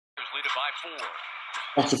lead it by 4.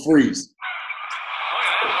 That's a freeze.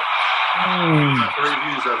 Got 3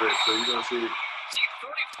 views of it, so you're going to see.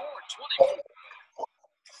 34-24.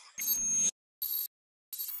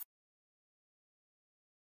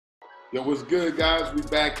 Yo, what's good, guys? We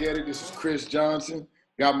back at it. This is Chris Johnson.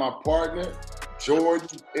 Got my partner, Jordan,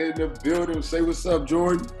 in the building. Say what's up,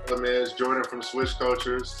 Jordan. Hello, man. It's Jordan from Swish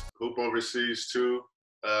Cultures, Hoop Overseas too.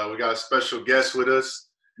 We got a special guest with us.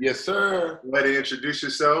 Yes, sir. Ready to introduce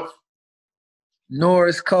yourself?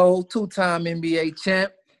 Norris Cole, 2-time NBA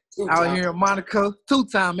champ. Two-time. Out here in Monaco.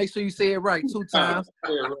 2-time. Make sure you say it right. 2 times.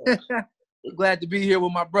 Yeah, right. Glad to be here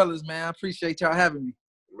with my brothers, man. I appreciate y'all having me.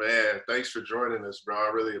 Man, thanks for joining us, bro. I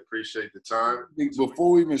really appreciate the time.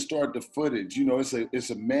 Before we even start the footage, you know, it's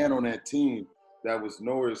a man on that team that was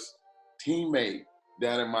Norris' teammate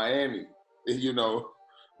down in Miami. You know,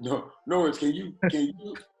 Norris, can you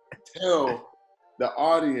tell the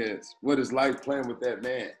audience what it's like playing with that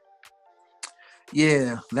man?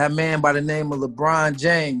 Yeah, that man by the name of LeBron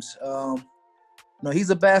James. He's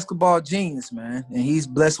a basketball genius, man, and he's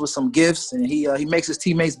blessed with some gifts, and he makes his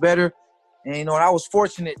teammates better. And I was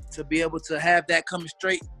fortunate to be able to have that coming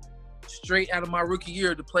straight out of my rookie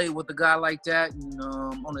year to play with a guy like that and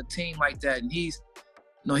on a team like that. And he's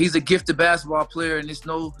a gifted basketball player, and it's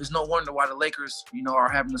no wonder why the Lakers, are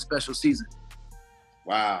having a special season.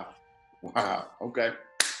 Wow. Okay.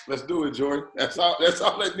 Let's do it, Jordan. That's all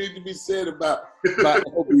that needs to be said about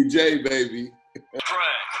OBJ, baby. Trae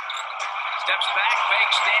steps back,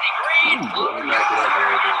 fakes Danny Green.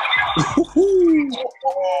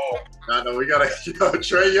 I know we got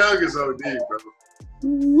Trae Young is OD, bro.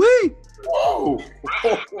 Wee! Whoa.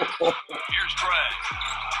 Here's Trae.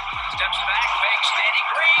 Steps back, fakes Danny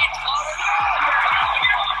Green.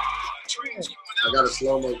 I got a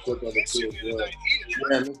slow-mo clip of it too as well.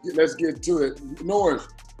 Man, let's get to it. Norris,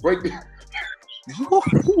 break the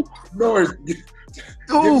Norris. Give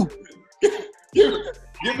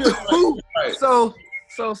me a right. So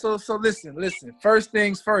listen. First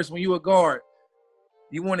things first, when you a guard,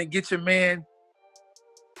 you want to get your man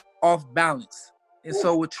off balance. And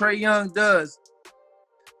so what Trae Young does,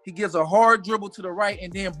 he gives a hard dribble to the right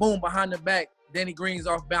and then boom, behind the back, Danny Green's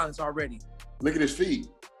off balance already. Look at his feet.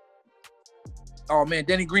 Oh man,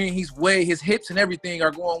 Danny Green, his hips and everything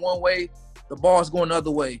are going one way. The ball's going the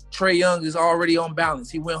other way. Trae Young is already on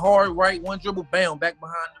balance. He went hard, right, one dribble, bam, back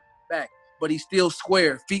behind the back. But he's still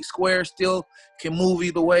square, feet square, still can move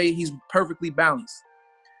either way. He's perfectly balanced.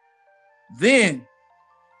 Then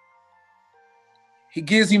he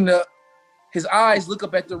gives him his eyes look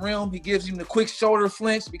up at the rim. He gives him the quick shoulder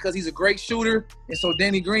flinch because he's a great shooter. And so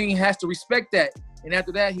Danny Green has to respect that. And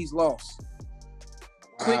after that, he's lost.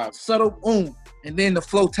 Quick, subtle, boom. And then the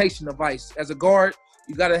flotation device. As a guard,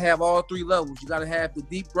 you got to have all 3 levels. You got to have the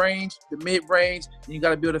deep range, the mid-range, and you got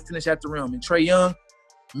to be able to finish at the rim. And Trae Young,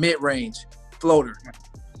 mid-range, floater.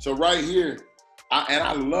 So right here,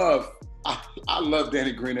 I love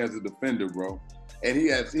Danny Green as a defender, bro. And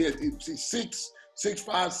he's 6'5",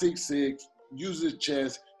 6'6", uses his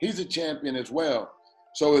chest. He's a champion as well.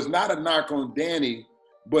 So it's not a knock on Danny,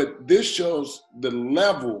 but this shows the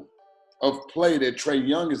level of play that Trae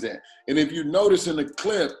Young is at. And if you notice in the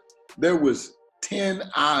clip, there was 10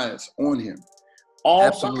 eyes on him. All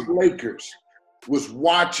Absolutely. the Lakers was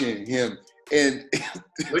watching him. And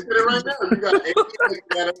look at it right now. You got AD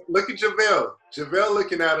looking at him. Look at JaVale. JaVale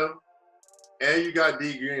looking at him. And you got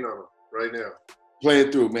D Green on him right now. Play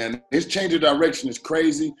it through, man. His change of direction is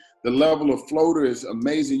crazy. The level of floater is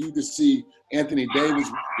amazing. You can see Anthony Davis,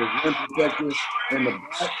 the rim protector in the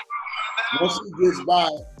back. Once he gets by,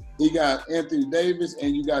 he got Anthony Davis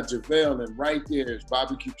and you got JaVale, and right there is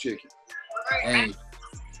barbecue chicken. Hey,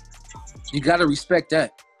 you got to respect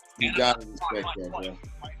that. You got to respect that, bro.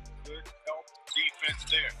 Defense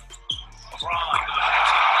there.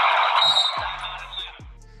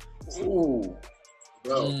 Ooh.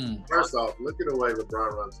 Bro, first off, look at the way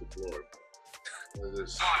LeBron runs the floor.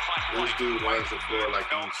 This dude runs the floor like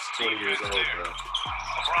he's 20 years old, bro.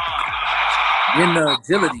 Then the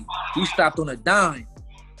agility. He stopped on a dime.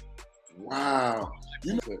 Wow.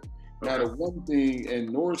 Now the one thing, and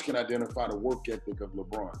Norris can identify the work ethic of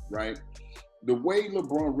LeBron, right? The way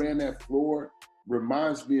LeBron ran that floor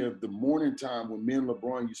reminds me of the morning time when me and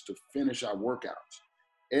LeBron used to finish our workouts.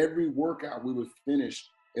 Every workout we would finish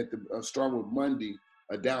at the start with Monday,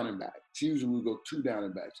 a down and back. Tuesday we would go 2 down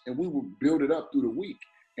and backs, and we would build it up through the week,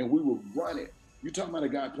 and we would run it. You're talking about a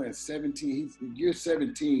guy playing 17. He's year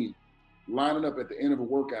 17, lining up at the end of a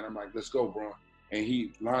workout. I'm like, let's go, bro. And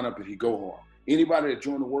he line up and he go hard. Anybody that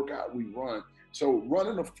joined the workout, we run. So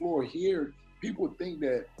running the floor here, people think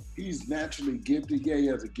that he's naturally gifted. Yeah, he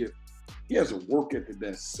has a gift. He has a work ethic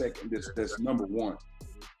that's that's number one.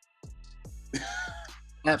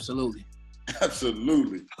 Absolutely.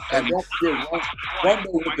 Absolutely. And don't forget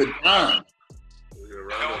Rondo with the dime.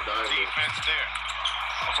 Defense there.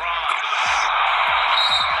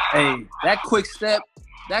 Hey, that quick step,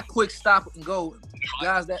 that quick stop and go,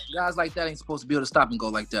 guys like that ain't supposed to be able to stop and go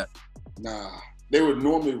like that. Nah. They would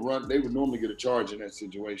normally get a charge in that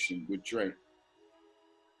situation with Trae.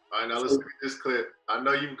 All right, now let's look at this clip. I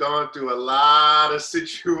know you've gone through a lot of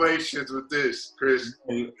situations with this, Chris.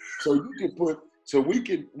 So we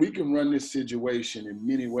can run this situation in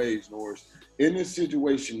many ways, Norris. In this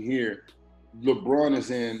situation here, LeBron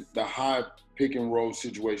is in the high pick and roll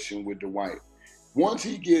situation with Dwight. Once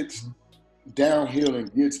he gets downhill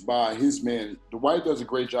and gets by his man, Dwight does a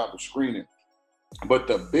great job of screening, but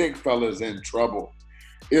the big fella's in trouble.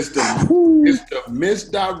 It's the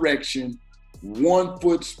misdirection 1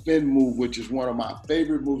 foot spin move, which is one of my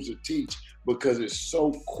favorite moves to teach because it's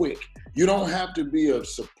so quick. You don't have to be a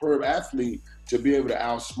superb athlete to be able to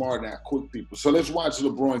outsmart and outquick people. So let's watch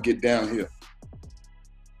LeBron get downhill.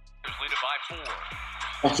 Leaded by 4.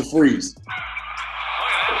 That's a freeze.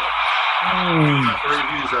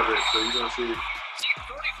 Reviews of it, so you don't see it.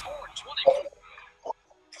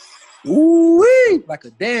 34-24. Ooh-wee! Like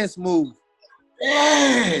a dance move.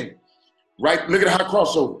 Yeah. Right, look at the high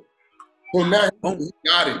crossover. So now he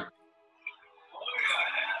got him.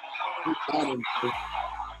 He got him.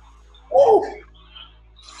 Oh.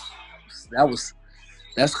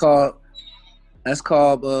 That's called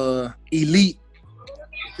elite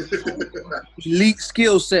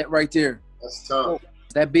skill set right there. That's tough.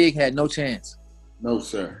 That big had no chance. No,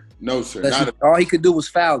 sir. No, sir. All he could do was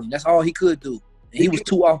foul him. That's all he could do. And he was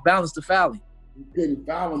too off balance to foul him. You couldn't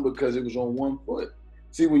foul him because it was on 1 foot.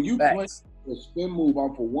 See, when you play a spin move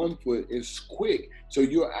off of 1 foot, it's quick. So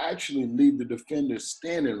you'll actually leave the defender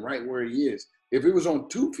standing right where he is. If it was on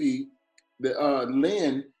 2 feet, the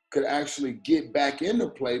Lynn could actually get back into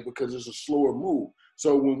play because it's a slower move.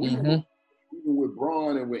 So when we even with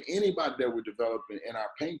Braun and with anybody that we're developing in our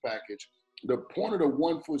paint package, the point of the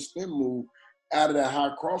 1 foot spin move out of that high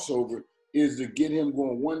crossover is to get him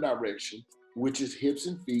going one direction, which is hips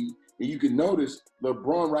and feet. And you can notice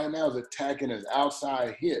LeBron right now is attacking his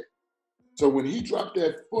outside hip. So when he dropped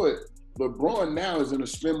that foot, LeBron now is in a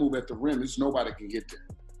spin move at the rim. There's nobody can get there.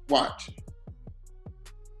 Watch.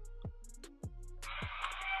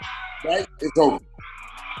 Right? It's over.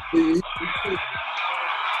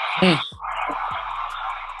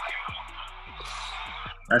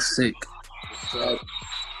 That's sick.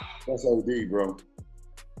 That's OD, bro.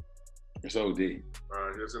 It's OD. All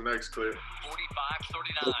right, here's the next clip.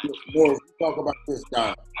 45-39. More talk about this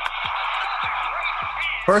guy.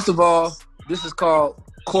 First of all, this is called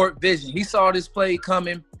court vision. He saw this play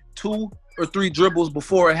coming 2 or 3 dribbles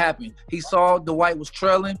before it happened. He saw Dwight was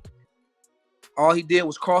trailing. All he did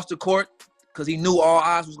was cross the court because he knew all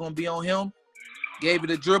eyes was going to be on him. Gave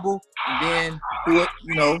it a dribble and then threw it,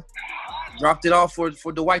 dropped it off for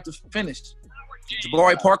Dwight to finish.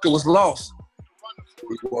 Jabari Parker was lost.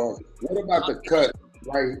 What about the cut?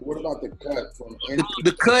 Right? What about the cut from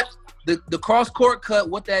the cut? The cross court cut.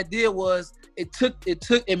 What that did was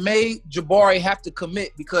it made Jabari have to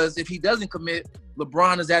commit because if he doesn't commit,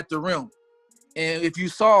 LeBron is at the rim. And if you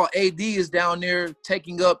saw, AD is down there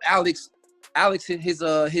taking up Alex hit his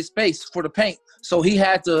space for the paint. So he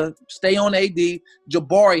had to stay on AD.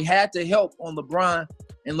 Jabari had to help on LeBron,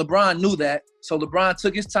 and LeBron knew that. So LeBron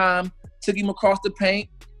took his time, took him across the paint,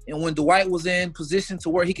 and when Dwight was in position to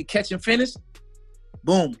where he could catch and finish,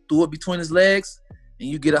 boom, threw it between his legs, and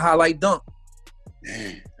you get a highlight dunk.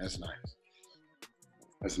 Man, that's nice.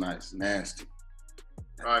 That's nice. Nasty.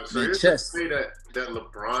 All right, so here's the thing that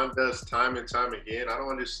LeBron does time and time again. I don't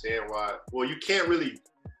understand why. Well, you can't really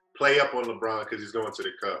play up on LeBron because he's going to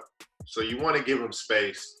the cup. So you want to give him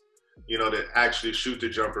space, to actually shoot the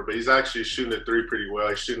jumper. But he's actually shooting the three pretty well.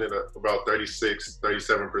 He's shooting it about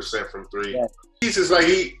 37% from three. Yeah.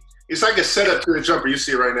 It's like a setup to the jumper. You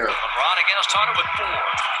see it right now. LeBron again started with 4.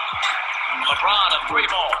 LeBron, a 3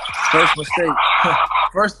 ball. First mistake.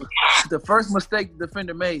 The first mistake the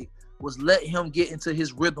defender made was let him get into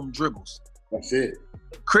his rhythm dribbles. That's it.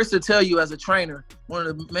 Chris will tell you as a trainer, one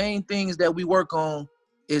of the main things that we work on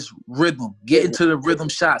is rhythm. Get into the rhythm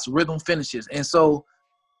shots, rhythm finishes. And so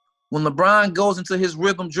when LeBron goes into his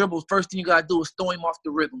rhythm dribbles, first thing you got to do is throw him off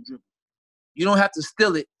the rhythm dribble. You don't have to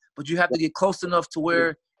steal it, but you have to get close enough to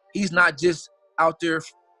where he's not just out there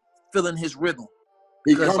feeling his rhythm.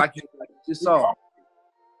 Because like you just saw.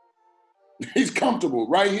 He's comfortable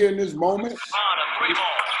right here in this moment.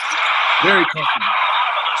 Very comfortable.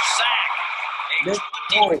 Let's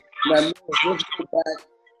go back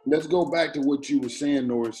let's go back to what you were saying,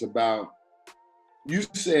 Norris, about you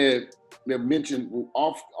said that mentioned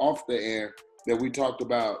off the air that we talked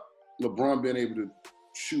about LeBron being able to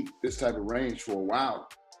shoot this type of range for a while.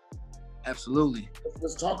 Absolutely.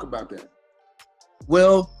 Let's talk about that.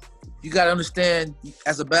 Well, you got to understand,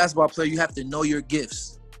 as a basketball player, you have to know your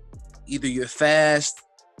gifts. Either you're fast,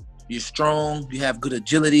 you're strong, you have good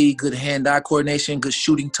agility, good hand-eye coordination, good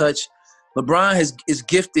shooting touch. LeBron is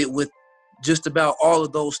gifted with just about all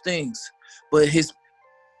of those things. But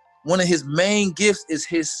one of his main gifts is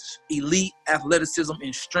his elite athleticism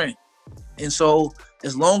and strength. And so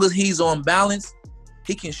as long as he's on balance,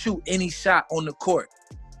 he can shoot any shot on the court.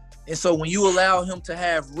 And so when you allow him to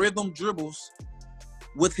have rhythm dribbles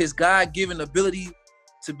with his God-given ability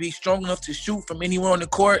to be strong enough to shoot from anywhere on the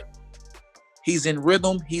court, he's in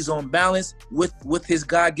rhythm, he's on balance with his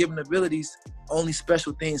God-given abilities, only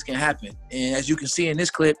special things can happen. And as you can see in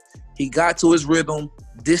this clip, he got to his rhythm.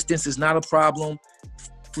 Distance is not a problem.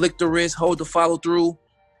 Flick the wrist, hold the follow through,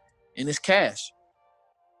 and it's cash.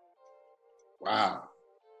 Wow.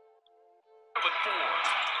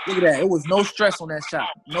 Look at that. It was no stress on that shot.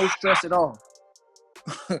 No stress at all.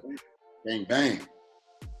 Bang, bang.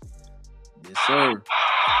 Yes, sir.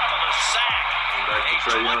 Back to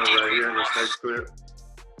Trae Young right here in this next clip.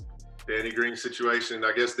 Danny Green situation.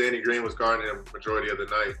 I guess Danny Green was guarding him majority of the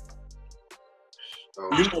night.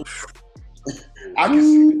 I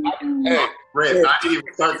can Hey, Red, I didn't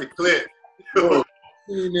even start the clip. I've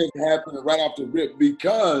seen this happen right off the rip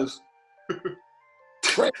because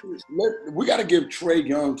we got to give Trae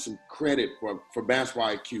Young some credit for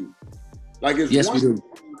basketball IQ. Like, it's yes, one we do.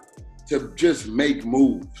 thing to just make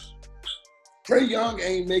moves. Trae Young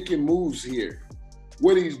ain't making moves here.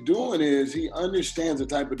 What he's doing is he understands the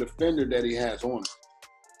type of defender that he has on him.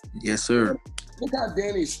 Yes, sir. Look how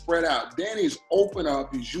Danny's spread out. Danny's open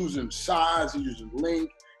up. He's using size. He's using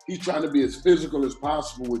length. He's trying to be as physical as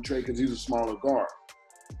possible with Trae because he's a smaller guard.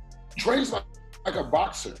 Trae's like a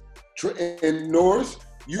boxer. And Norris,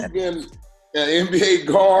 you've been an NBA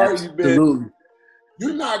guard. Absolutely.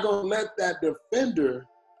 You're not going to let that defender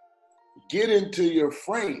get into your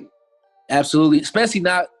frame. Absolutely. Especially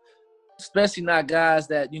not guys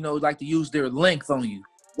that, like to use their length on you.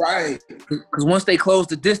 Right. Because once they close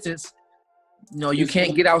the distance, you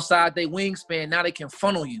can't get outside their wingspan. Now they can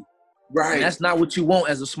funnel you. Right. And that's not what you want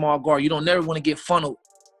as a small guard. You don't never want to get funneled.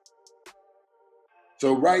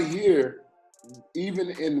 So right here, even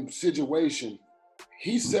in the situation,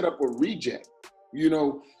 he set up a reject.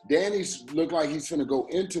 Danny's looked like he's going to go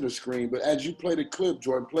into the screen, but as you play the clip,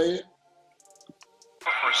 Jordan, play it.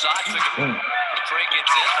 Trae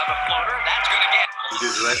gets in on the floater. That's going to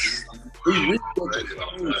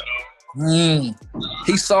get.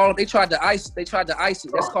 He saw him. They tried to ice it.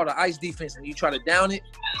 That's called an ice defense. When you try to down it.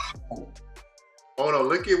 Hold on.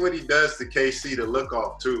 Look at what he does to KC to look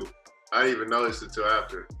off, too. I didn't even notice it until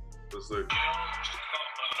after. Let's look.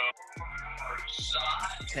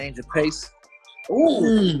 Change of pace.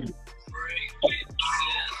 Ooh.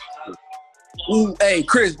 Ooh, hey,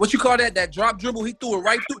 Chris, what you call that? That drop dribble? He threw it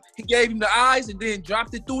right through. He gave him the eyes and then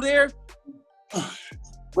dropped it through there.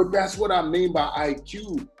 But that's what I mean by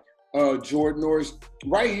IQ, Jordan Norris.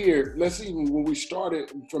 Right here, let's even when we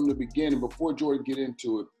started from the beginning, before Jordan get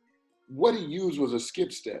into it, what he used was a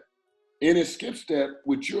skip step. In his skip step,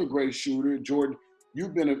 which you're a great shooter, Jordan,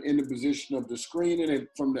 you've been in the position of the screening and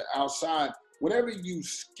from the outside. Whenever you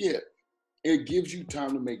skip, it gives you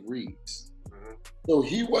time to make reads. Mm-hmm. So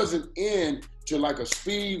he wasn't into like a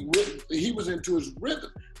speed rhythm. He was into his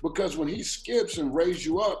rhythm because when he skips and raises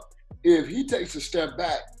you up, if he takes a step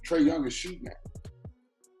back, Trae Young is shooting at.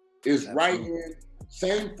 It's right hand,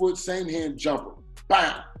 same foot, same hand jumper.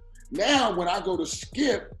 Bam. Now when I go to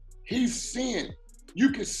skip, he's seeing.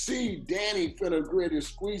 You can see Danny finna grid is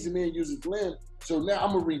squeezing in, use his length. So now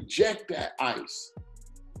I'm gonna reject that ice.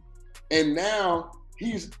 And now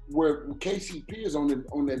he's where KCP is on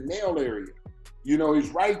the nail area. He's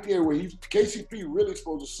right there where KCP really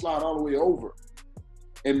supposed to slide all the way over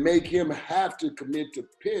and make him have to commit to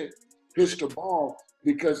pitch the ball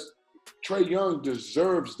because Trae Young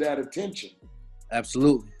deserves that attention.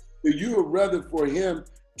 Absolutely. You would rather for him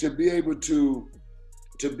to be able to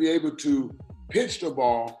pitch the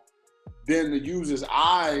ball than to use his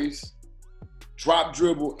eyes, drop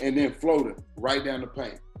dribble, and then float it right down the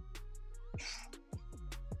paint.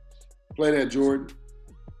 Play that, Jordan.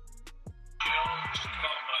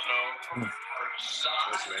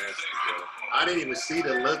 That's nasty, bro. I didn't even see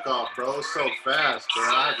the look off, bro. It's so fast, bro.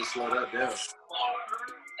 I just slowed up down.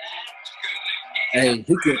 Hey,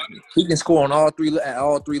 he can score on all three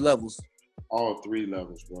levels. All three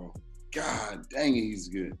levels, bro. God dang it, he's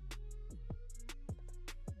good.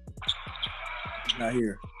 Not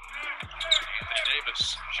here. Anthony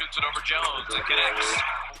Davis shoots it over Jones. It connects.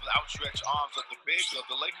 With outstretched arms of the big of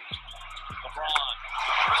the Lakers. LeBron.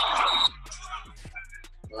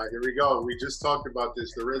 All right, here we go. We just talked about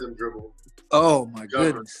this, the rhythm dribble. Oh, my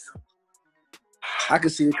goodness. I can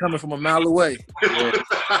see it coming from a mile away. Yo,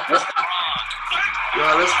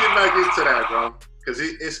 let's get back into that, bro. Because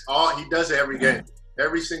he does it every game.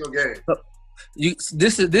 Every single game.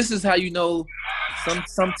 This is how you know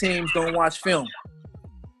some teams don't watch film.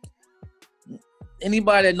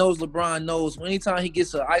 Anybody that knows LeBron knows anytime he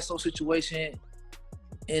gets an ISO situation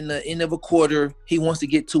in the end of a quarter, he wants to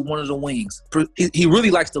get to one of the wings. He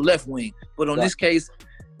really likes the left wing, but in this case,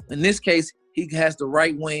 he has the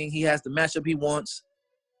right wing. He has the matchup he wants.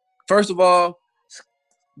 First of all,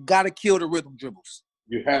 got to kill the rhythm dribbles.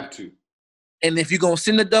 You have to. And if you're going to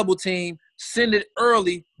send a double team, send it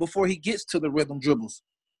early before he gets to the rhythm dribbles.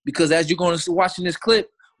 Because as you're going to watch in this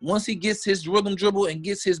clip, once he gets his rhythm dribble and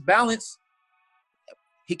gets his balance,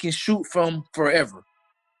 he can shoot from forever.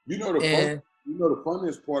 You know the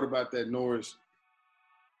funniest part about that, Norris,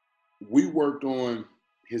 we worked on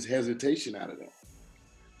his hesitation out of that.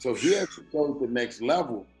 So he has to go to the next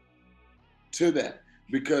level to that.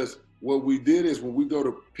 Because what we did is when we go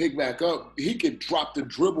to pick back up, he could drop the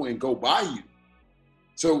dribble and go by you.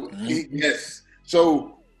 So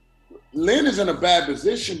So Lynn is in a bad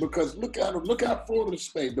position because look how Florida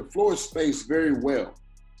space. The floor is spaced very well.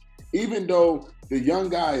 Even though the young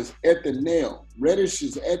guy is at the nail, Reddish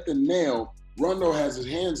is at the nail, Rondo has his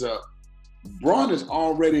hands up, Braun is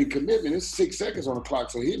already in commitment. It's 6 seconds on the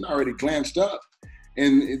clock, so he's already glanced up.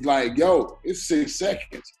 And it's like, yo, it's 6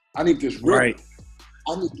 seconds. I need this rhythm. Right.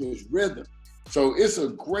 I need this rhythm. So it's a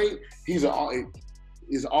great – his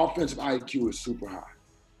offensive IQ is super high.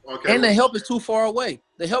 Okay. And the help is too far away.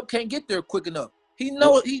 The help can't get there quick enough. He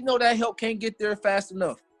know that help can't get there fast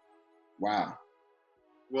enough. Wow.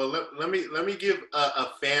 Well, let me give a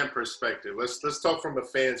fan perspective. Let's talk from a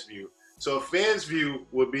fan's view. So a fan's view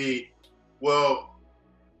would be, well,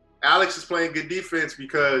 Alex is playing good defense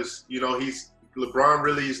because LeBron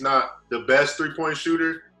really is not the best 3-point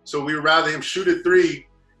shooter. So we'd rather him shoot a 3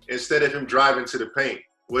 instead of him driving to the paint.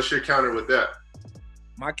 What's your counter with that?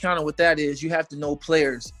 My counter with that is you have to know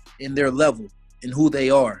players in their level and who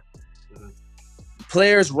they are. Mm-hmm.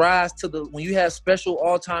 Players rise to when you have special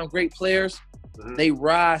all-time great players, mm-hmm. they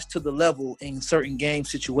rise to the level in certain game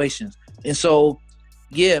situations. And so,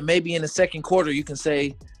 yeah, maybe in the second quarter you can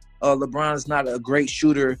say LeBron is not a great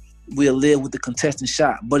shooter. We'll live with the contested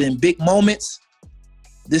shot. But in big moments,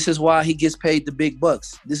 this is why he gets paid the big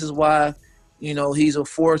bucks. This is why, he's a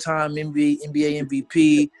 4-time NBA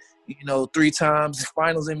MVP, 3 times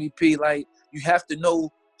finals MVP. Like, you have to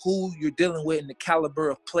know who you're dealing with and the caliber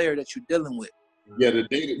of player that you're dealing with. Yeah, the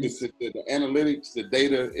data, the analytics, the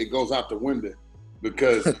data, it goes out the window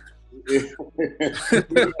because there's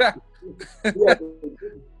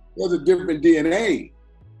a different DNA.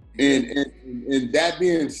 And that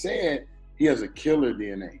being said, he has a killer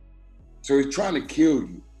DNA. So he's trying to kill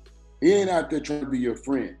you. He ain't out there trying to be your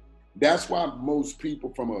friend. That's why most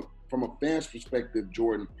people from a fan's perspective,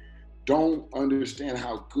 Jordan, don't understand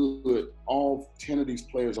how good all 10 of these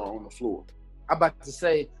players are on the floor. I'm about to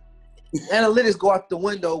say, analytics go out the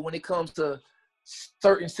window when it comes to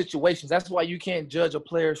certain situations. That's why you can't judge a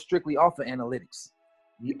player strictly off of analytics.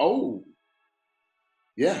 Oh,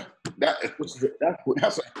 yeah. That's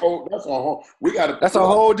a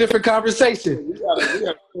whole different conversation. We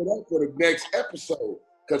gotta put that for the next episode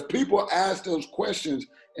because people ask those questions,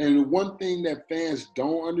 and one thing that fans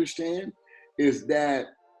don't understand is that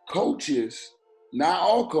coaches, not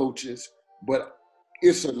all coaches, but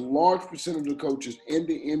it's a large percentage of coaches in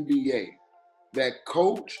the NBA that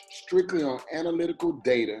coach strictly on analytical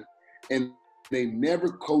data, and they never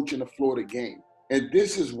coach in the floor of the game. And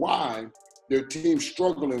this is why their team's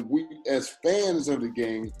struggling. We, as fans of the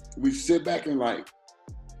game, we sit back and like,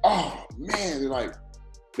 oh, man,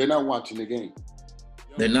 they're not watching the game.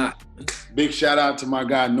 They're not. Big shout out to my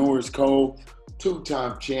guy, Norris Cole,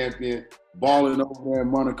 2-time champion, balling over there in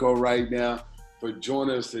Monaco right now, for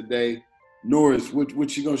joining us today. Norris,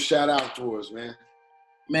 what you gonna shout out to us, man?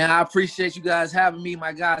 Man, I appreciate you guys having me.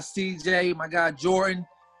 My guy CJ, my guy Jordan,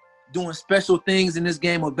 doing special things in this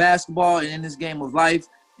game of basketball and in this game of life.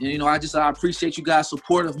 And, I appreciate you guys'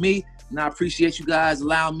 support of me, and I appreciate you guys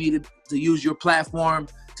allowing me to use your platform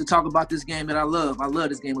to talk about this game that I love. I love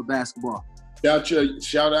this game of basketball.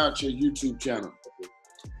 Shout out your YouTube channel.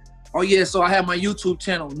 Oh, yeah, so I have my YouTube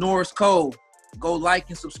channel, Norris Cole. Go like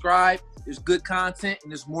and subscribe. There's good content,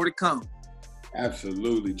 and there's more to come.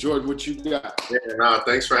 Absolutely. Jordan, what you got? Yeah,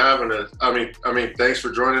 thanks for having us. I mean, thanks for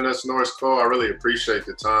joining us, Norris Cole. I really appreciate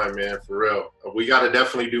the time, man, for real. We got to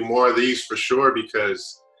definitely do more of these for sure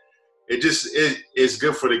because it's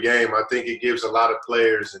good for the game. I think it gives a lot of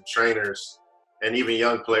players and trainers and even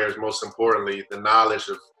young players, most importantly, the knowledge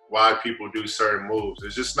of why people do certain moves.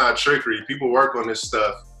 It's just not trickery. People work on this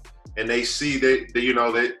stuff and they see that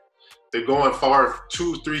they're going far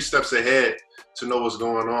 2-3 steps ahead to know what's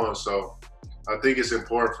going on. So I think it's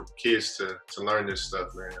important for kids to learn this stuff,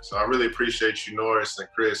 man. So I really appreciate you, Norris and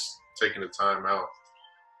Chris, taking the time out,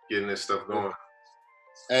 getting this stuff going.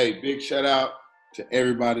 Hey, big shout out to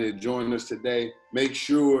everybody that joined us today. Make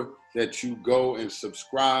sure that you go and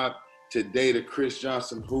subscribe today to Chris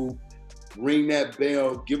Johnson Hoop. Ring that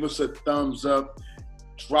bell. Give us a thumbs up.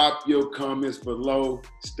 Drop your comments below.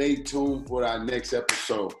 Stay tuned for our next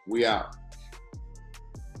episode. We out.